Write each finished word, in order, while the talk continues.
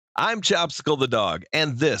I'm Chopsicle the Dog,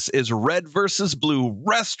 and this is Red versus Blue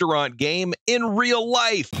restaurant game in real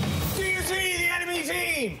life. Do you see the enemy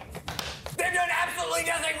team? They've done absolutely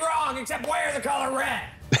nothing wrong except wear the color red.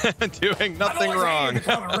 Doing nothing wrong. The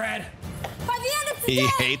color red. By the end of the day, He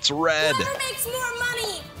hates red. whoever makes more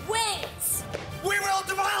money wins. We will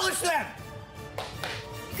demolish them.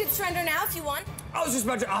 You could surrender now if you want. I was just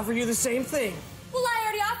about to offer you the same thing. Well, I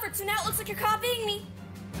already offered, so now it looks like you're copying me.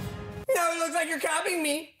 Now it looks like you're copying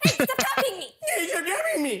me. Hey, stop copying me. Hey, you're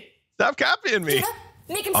copying me. Stop copying me.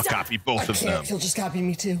 Make him I'll stop. copy both of them. He'll just copy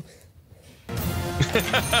me too.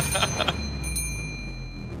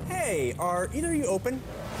 Hey, are either of you open?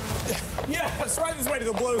 Yeah, let's ride this way to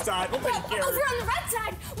the blue side. We'll take care of Over it. on the red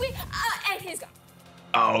side, and he's gone.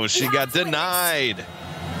 Oh, she got denied.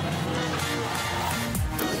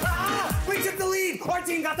 We took the lead. Our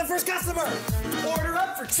team got the first customer. Order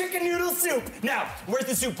up for chicken noodle soup. Now, where's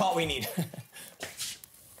the soup pot we need?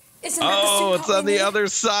 Isn't that the Oh, soup it's pot on we the need? other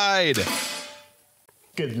side.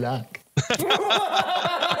 Good luck.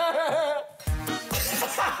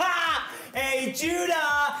 Hey,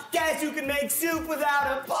 Judah, guess who can make soup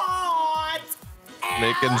without a pot?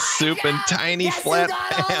 Making soup in tiny Guess who flat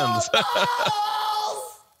got all pans. the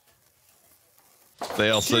balls? They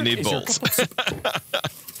also Here need is your bowls. cup of soup.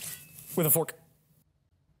 With a fork.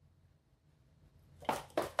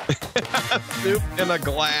 Soup in a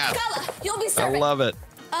glass. Gala, you'll be I serving. love it.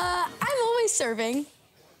 I'm always serving.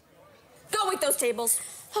 Go with those tables.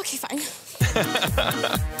 Okay, fine. And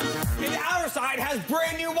the outer side has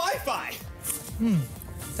brand new Wi-Fi.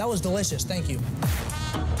 That was delicious, thank you.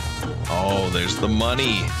 Oh, there's the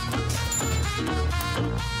money.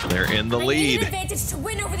 They're in the I need lead. an advantage to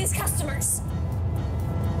win over these customers.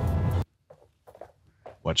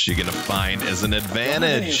 What's she gonna find as an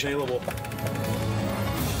advantage?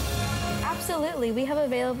 Absolutely, we have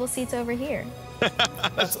available seats over here.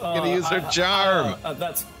 She's gonna use her charm.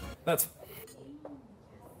 That's.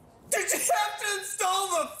 Did you have to install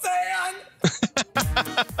the fan?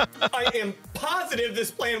 I am positive this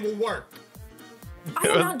plan will work. I'm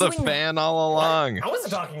It was not the doing fan all along. I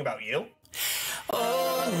wasn't talking about you.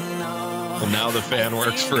 Well, now the fan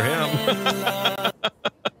works for him.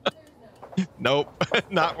 Nope,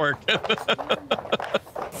 not working.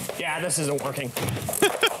 Yeah, this isn't working.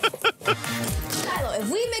 Shiloh, if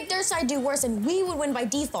we make their side do worse, then we would win by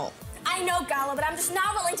default. I know, Gala, but I'm just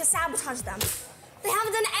not willing to sabotage them. They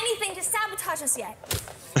haven't done anything to sabotage us yet.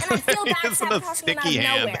 And I feel bad Isn't a sabotaging them out of sticky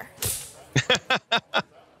hand. nowhere.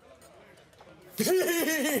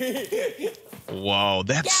 Whoa,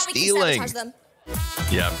 that's Yeah, we stealing. can sabotage them.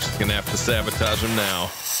 Yeah, I'm just gonna have to sabotage him now.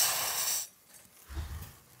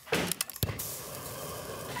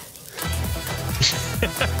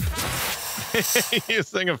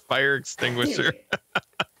 Using a fire extinguisher.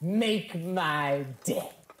 Make my day.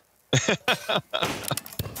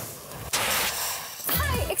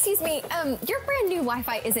 Hi, excuse me. Your brand new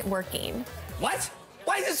Wi-Fi isn't working. What?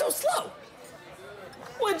 Why is it so slow?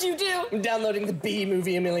 What'd you do? I'm downloading the B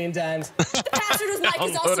movie a million times. The password was Mike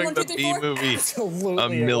is also Downloading the 1, 2, 3, B 4. movie Absolutely a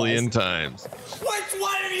it million was. times. Which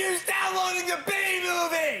one of you is downloading the B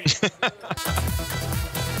movie?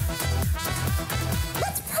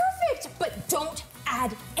 That's perfect, but don't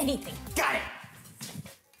add anything. Got it.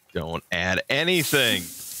 Don't add anything.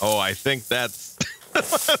 Oh, I think that's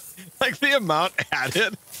like the amount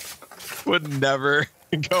added would never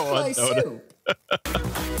go My unnoticed. soup.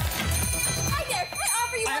 Hi there, I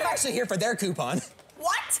offer you I'm one. actually here for their coupon.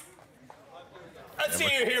 What? Let's see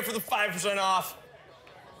you here for the 5% off.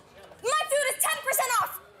 My food is 10%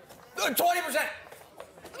 off. 20%.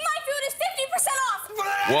 My food is 50% off.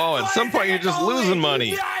 Whoa, at some point you're just losing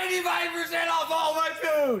money. 95% off all my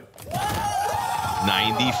food.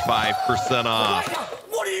 95% off.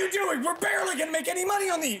 What are you doing? We're barely gonna make any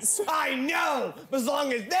money on these. I know. As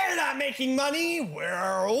long as they're not making money,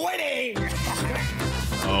 we're winning.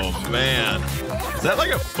 Oh man, is that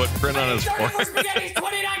like a footprint on his 34 forehead? spaghetti,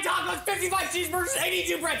 29 tacos, 55 cheeseburgers,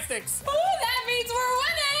 82 breadsticks. Oh, that means we're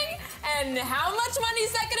winning. And how much money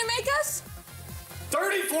is that gonna make us?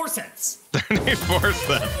 34 cents. 34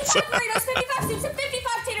 cents. 55 burritos, 55 soups, and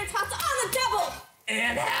 55 tater tots on the double.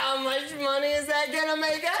 And how much money is that gonna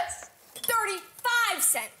make us? 35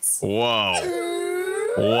 cents. Whoa.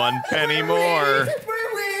 1 penny more. We're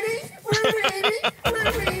winning. We're winning.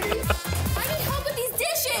 We're winning. I need help with these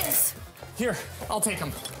dishes. Here, I'll take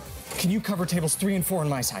them. Can you cover tables 3 and 4 on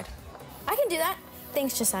my side? I can do that.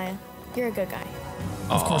 Thanks, Josiah. You're a good guy.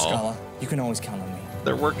 Of course, Aw, Gala. You can always count on me.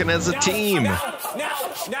 they're working as a team. No. I'm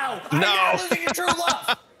No. not losing your true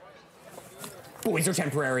love. Boys are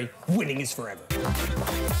temporary. Winning is forever. We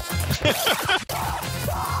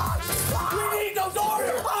need those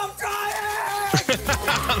orders. I'm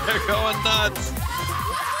They're going nuts. I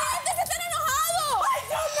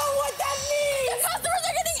don't know what that means! The customers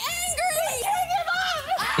are getting angry! Can't give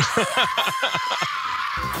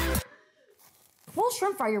up! We'll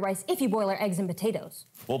shrimp fry your rice if you boil our eggs and potatoes.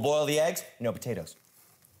 We'll boil the eggs, no potatoes.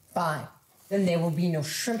 Fine. Then there will be no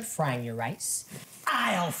shrimp frying your rice.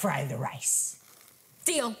 I'll fry the rice.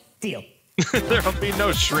 Deal. Deal. There'll be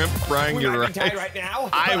no shrimp frying your rice. Right now,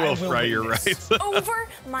 I will fry your rice. Over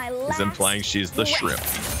my last He's implying she's the breath. shrimp.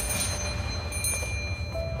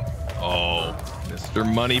 Oh, Mr. I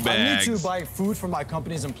need Moneybags. to buy food for my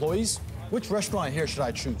company's employees. Which restaurant here should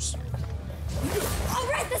I choose? All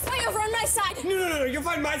right, this way over on my side. No. You'll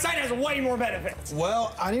find my side has way more benefits.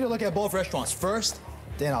 Well, I need to look at both restaurants first,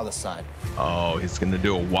 then I'll decide. Oh, he's going to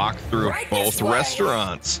do a walkthrough Right of both this way.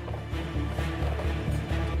 restaurants.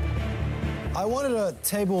 I wanted a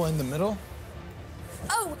table in the middle.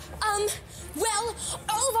 Oh, well,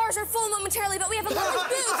 all of ours are full momentarily, but we have a large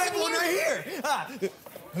booth. I have one right here.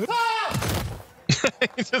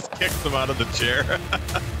 He just kicks him out of the chair.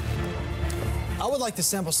 I would like to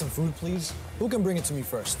sample some food, please. Who can bring it to me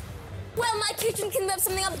first? Well, my kitchen can whip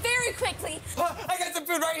something up very quickly. I got some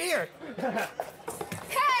food right here.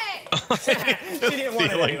 Hey! She didn't want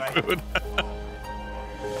it Stealing anyway. food.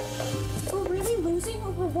 We're really losing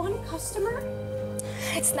over one customer?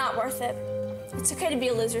 It's not worth it. It's okay to be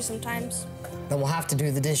a loser sometimes. Then we'll have to do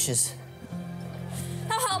the dishes.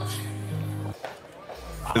 I'll help.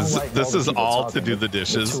 This is all to do the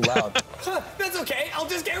dishes. Too loud. That's okay. I'll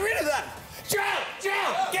just get rid of them. Jill,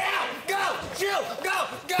 get out. Go, Jill, go.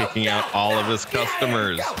 Kicking out all of his Get out of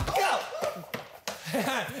customers. here. Go.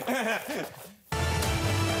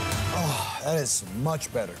 That is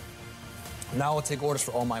much better. Now I'll take orders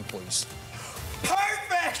for all my employees.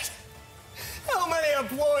 Perfect. How many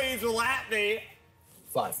employees will that be?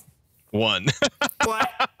 5. 1. What?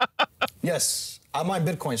 Yes, I mine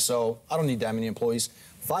Bitcoin, so I don't need that many employees.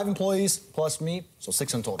 5 employees plus me, so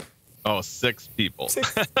 6 in total. Oh, 6 people.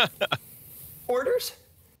 Orders?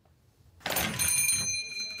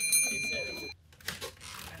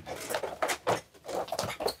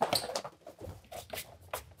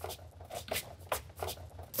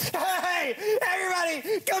 Hey,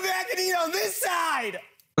 everybody, come back and eat on this side.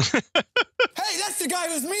 Hey, that's the guy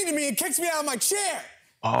who's mean to me and kicks me out of my chair.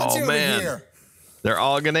 Let's Oh, get over man. here. They're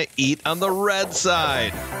all going to eat on the red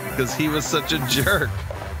side because he was such a jerk.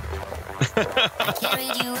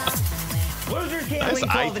 Losers can't Nice wait till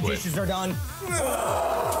eye all the twitch. dishes are done.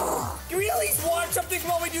 Can we at least watch something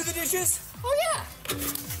while we do the dishes? Oh, yeah.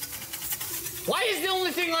 Why is the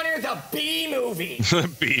only thing on here the B movie? The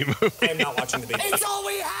B movie. I'm not watching the B movie. It's all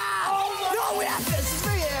we have. No, we have this is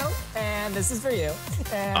for you, and this is for you.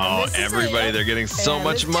 And Oh, this is for everybody, you, they're getting so and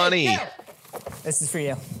much this- money. There. This is for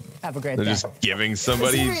you. Have a great They're day. just giving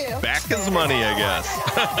somebody This is for you. back his money, I guess.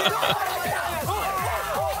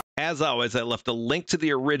 As always, I left a link to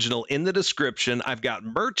the original in the description. I've got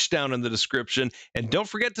merch down in the description. And don't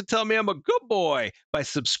forget to tell me I'm a good boy by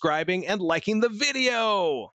subscribing and liking the video.